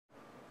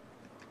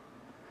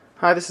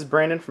Hi, this is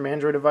Brandon from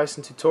Android Advice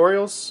and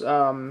Tutorials.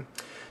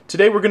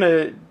 Today we're going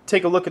to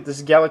take a look at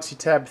this Galaxy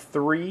Tab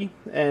 3,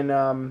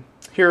 and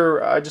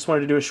here I just wanted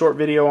to do a short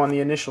video on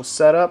the initial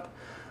setup.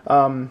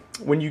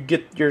 When you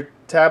get your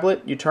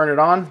tablet, you turn it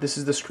on, this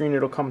is the screen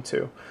it'll come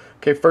to.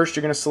 Okay, first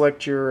you're going to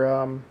select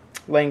your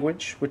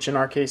language, which in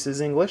our case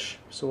is English,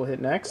 so we'll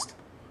hit next.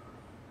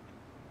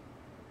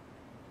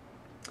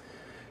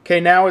 Okay,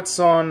 now it's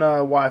on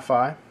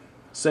Wi-Fi.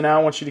 So now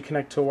I want you to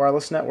connect to a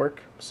wireless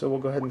network. So we'll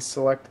go ahead and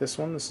select this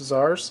one. This is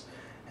ours.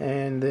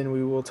 And then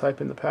we will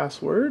type in the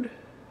password.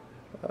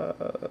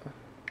 Okay,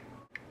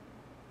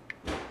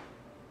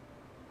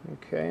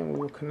 and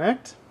we will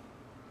connect.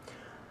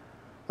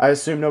 I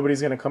assume nobody's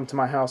going to come to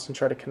my house and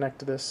try to connect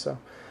to this, so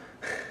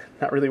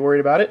not really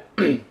worried about it.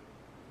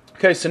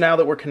 Okay, so now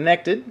that we're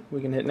connected,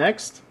 we can hit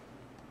next.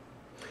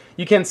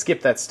 You can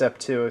skip that step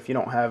too if you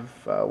don't have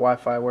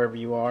Wi-Fi wherever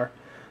you are.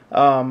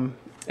 And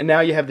now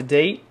you have the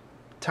date,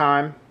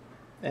 time,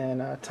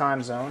 and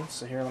time zone.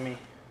 So here, let me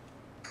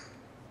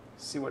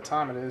see what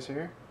time it is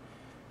here.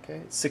 Okay,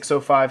 it's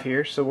 6:05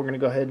 here, so we're going to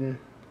go ahead and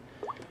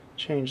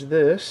change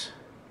this.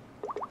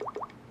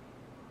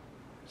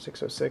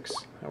 6:06,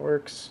 that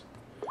works.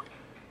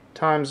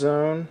 Time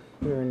zone,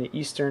 we're in the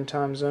Eastern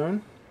time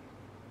zone.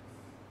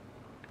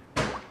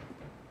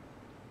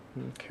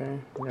 Okay,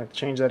 we're going to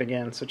change that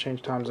again, so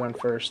change time zone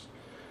first.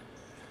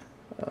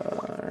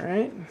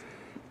 Alright.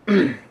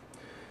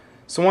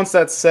 So once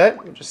that's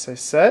set, we'll just say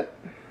set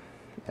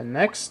and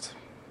next.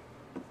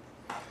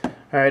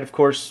 Alright, of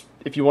course,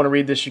 if you want to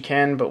read this you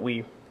can, but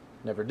we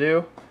never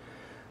do.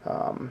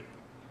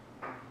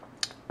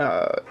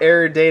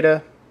 Error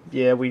data,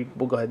 yeah, we'll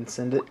go ahead and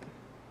send it.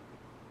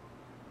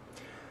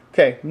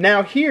 Okay,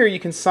 now here you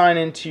can sign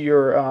into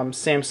your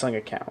Samsung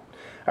account.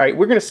 Alright,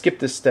 we're going to skip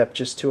this step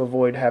just to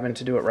avoid having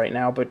to do it right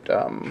now, but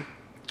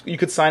you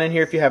could sign in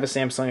here if you have a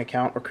Samsung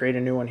account or create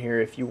a new one here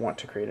if you want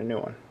to create a new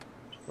one.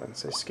 Go ahead and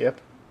say skip.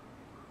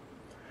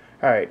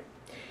 Alright,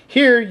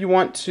 here you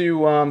want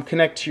to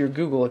connect to your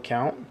Google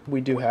account.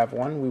 We do have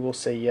one. We will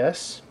say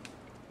yes.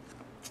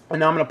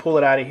 And now I'm going to pull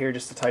it out of here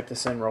just to type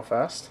this in real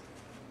fast.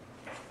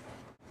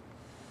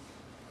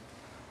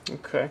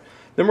 Okay,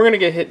 then we're going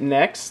to hit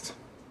next.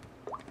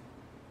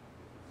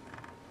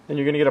 And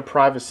you're going to get a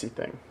privacy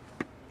thing.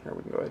 Here,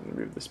 we can go ahead and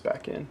move this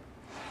back in.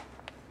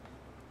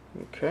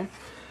 Okay,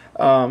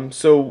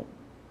 so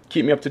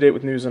keep me up to date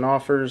with news and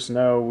offers.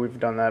 No, we've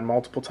done that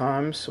multiple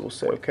times, so we'll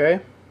say okay.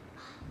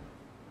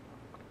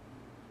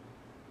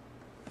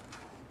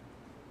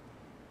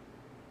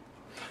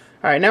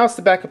 Alright, now it's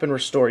the backup and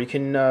restore. You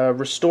can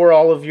restore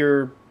all of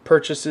your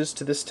purchases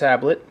to this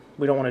tablet.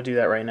 We don't want to do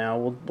that right now.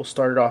 We'll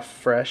start it off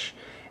fresh.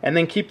 And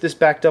then keep this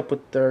backed up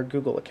with our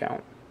Google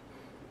account.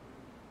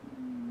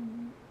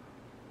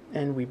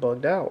 And we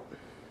bugged out.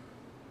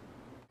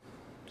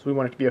 So we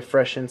want it to be a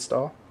fresh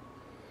install.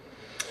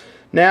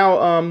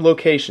 Now,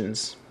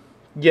 locations.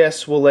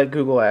 Yes, we'll let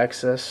Google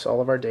access all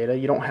of our data.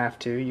 You don't have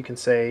to. You can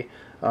say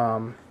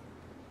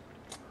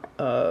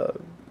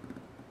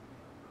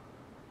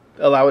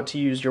allow it to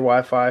use your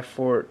Wi-Fi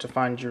to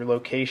find your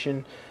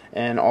location,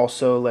 and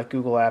also let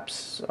Google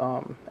Apps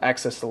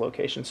access the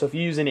location. So if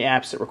you use any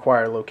apps that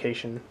require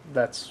location,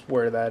 that's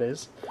where that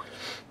is,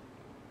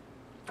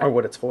 or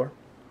what it's for.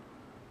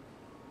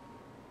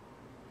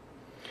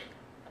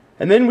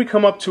 And then we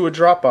come up to a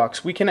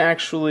Dropbox. We can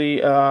actually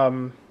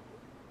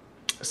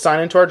sign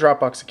into our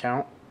Dropbox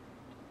account,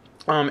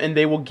 and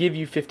they will give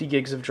you 50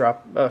 gigs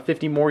of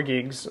 50 more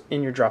gigs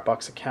in your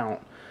Dropbox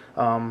account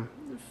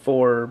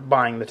for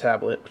buying the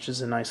tablet, which is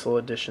a nice little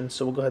addition.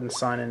 So we'll go ahead and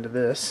sign into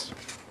this.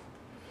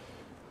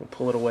 We'll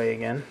pull it away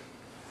again.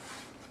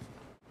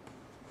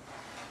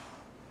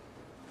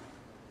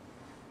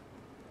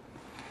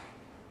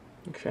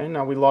 Okay,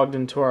 now we logged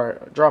into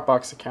our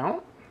Dropbox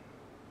account.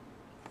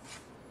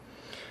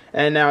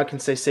 And now I can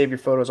say save your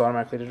photos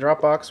automatically to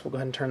Dropbox. We'll go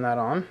ahead and turn that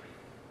on.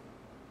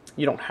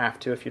 You don't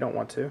have to if you don't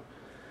want to.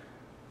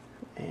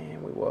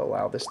 And we will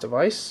allow this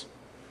device.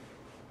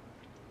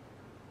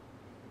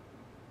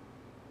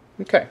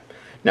 Okay,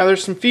 now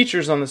there's some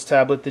features on this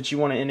tablet that you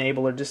want to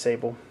enable or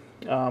disable.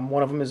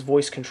 One of them is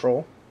voice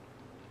control.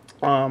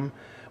 One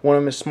of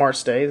them is smart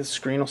stay. The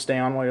screen will stay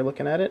on while you're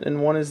looking at it.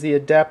 And one is the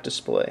adapt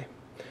display.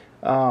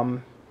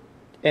 And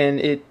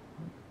I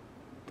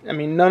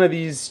mean, none of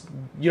these,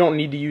 you don't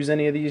need to use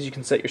any of these. You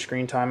can set your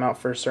screen timeout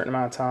for a certain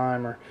amount of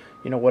time, or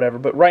whatever.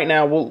 But right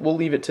now we'll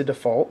leave it to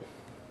default.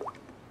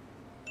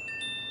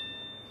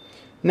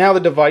 Now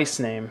the device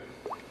name.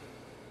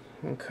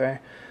 Okay.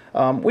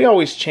 We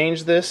always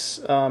change this.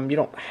 You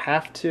don't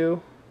have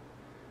to.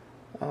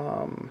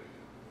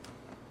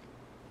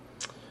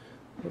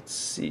 Let's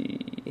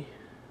see.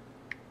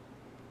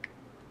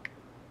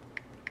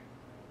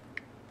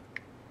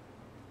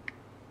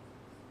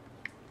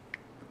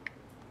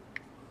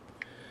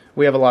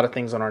 We have a lot of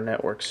things on our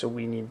network, so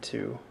we need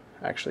to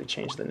actually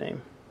change the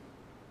name.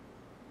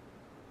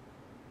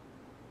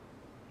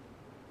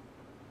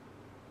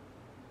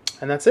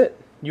 And that's it.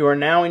 You are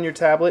now in your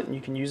tablet, and you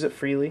can use it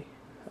freely.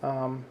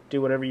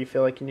 Do whatever you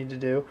feel like you need to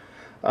do.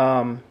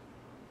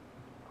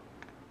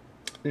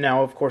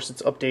 now, of course,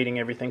 it's updating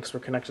everything because we're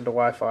connected to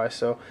Wi-Fi,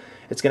 so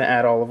it's going to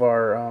add all of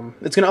our,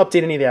 it's going to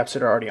update any of the apps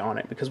that are already on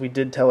it, because we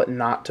did tell it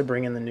not to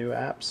bring in the new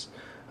apps.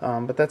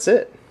 But that's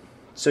it.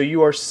 So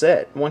you are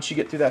set. Once you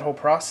get through that whole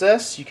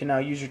process, you can now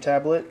use your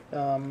tablet,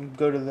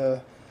 go to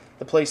the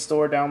Play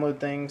Store, download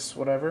things,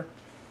 whatever.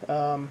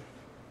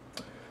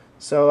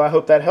 So I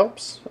hope that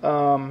helps.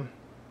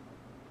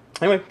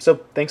 Anyway,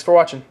 so thanks for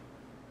watching.